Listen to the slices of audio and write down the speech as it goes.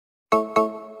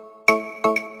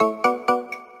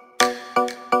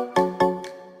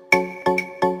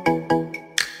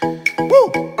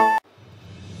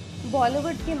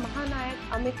बॉलीवुड के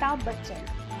महानायक अमिताभ बच्चन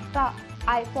का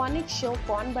आइकॉनिक शो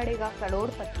कौन बढ़ेगा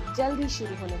करोड़पति जल्द ही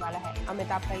शुरू होने वाला है।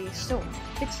 अमिताभ का ये शो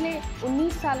पिछले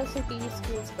 19 सालों से टीवी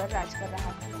स्क्रीन पर राज कर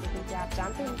रहा है। लेकिन क्या आप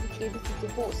जानते हैं कि केबीसी के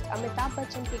होस्ट अमिताभ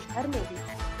बच्चन के घर में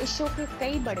भी इस शो के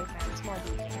कई बड़े फैंस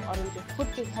मौजूद हैं और उनके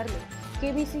खुद के घर में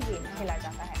केबीसी गेम खेला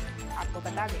जाता है। आपको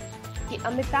बता दें कि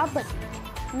अमिताभ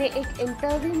बच्चन ने एक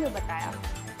इंटरव्यू में बताया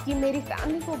कि मेरी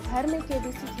फैमिली को घर में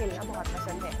केबीसी खेलना बहुत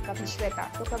पसंद है। कभी श्वेता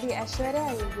तो कभी ऐश्वर्या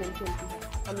ये गेम खेलती है।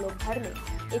 हम लोग घर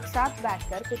में एक साथ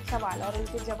बैठकर कुछ सवाल और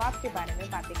उनके जवाब के बारे में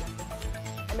बातें करते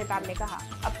हैं। अमिताभ ने कहा,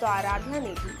 अब तो आराध्या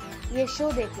ने भी ये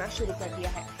शो देखना शुरू कर दिया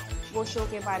है। वो शो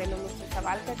के बारे में मुझसे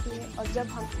सवाल करती है और जब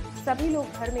हम सभी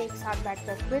लोग घर में एक साथ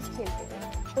बैठकर क्विज खेलते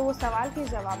हैं तो वो सवाल के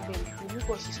जवाब देने की भी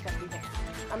कोशिश करती है।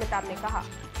 अमिताभ ने कहा,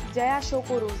 जया शो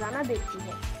को रोजाना देखती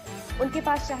है। उनके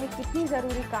पास चाहे कितनी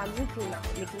जरूरी काम ही क्यों ना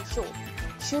हो, लेकिन शो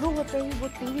शुरू होते ही वो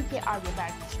टीवी के आगे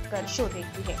बैठकर शो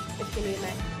देखती है। इसके लिए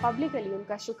मैं पब्लिकली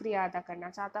उनका शुक्रिया अदा करना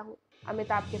चाहता हूँ।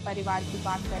 अमिताभ के परिवार की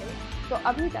बात करें तो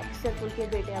अभी तक सिर्फ उनके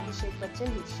बेटे अभिषेक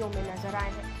बच्चन ही शो में नजर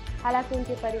आए हैं। हालांकि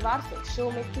उनके परिवार से शो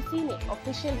में किसी ने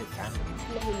ऑफिशियल हिस्सा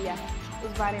नहीं लिया है।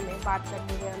 इस बारे में बात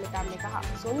करते हुए अमिताभ ने कहा,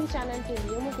 सोनी चैनल के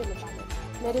नियमों के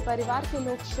मुताबिक मेरे परिवार के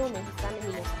लोग शो में हिस्सा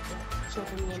नहीं ले सकते। शो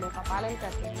के नियमों का पालन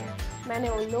करते हुए मैंने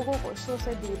उन लोगों को शो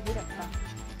से दूर ही रखा।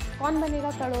 कौन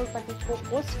बनेगा करोड़पति को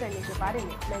होस्ट करने के बारे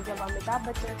में मैं जब अमिताभ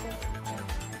बच्चन से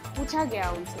पूछा गया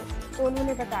उनसे तो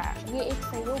उन्होंने बताया, ये एक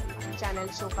संयोग चैनल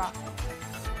शो का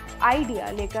आइडिया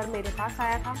लेकर मेरे पास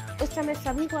आया था। उस समय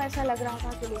सभी को ऐसा लग रहा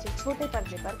था कि मुझे छोटे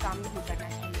पर्दे पर काम नहीं करना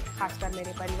चाहिए। खासकर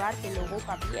मेरे परिवार के लोगों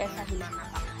का भी ऐसा ही मानना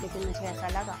था, लेकिन मुझे ऐसा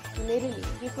लगा कि मेरे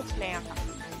लिए ये कुछ नया था।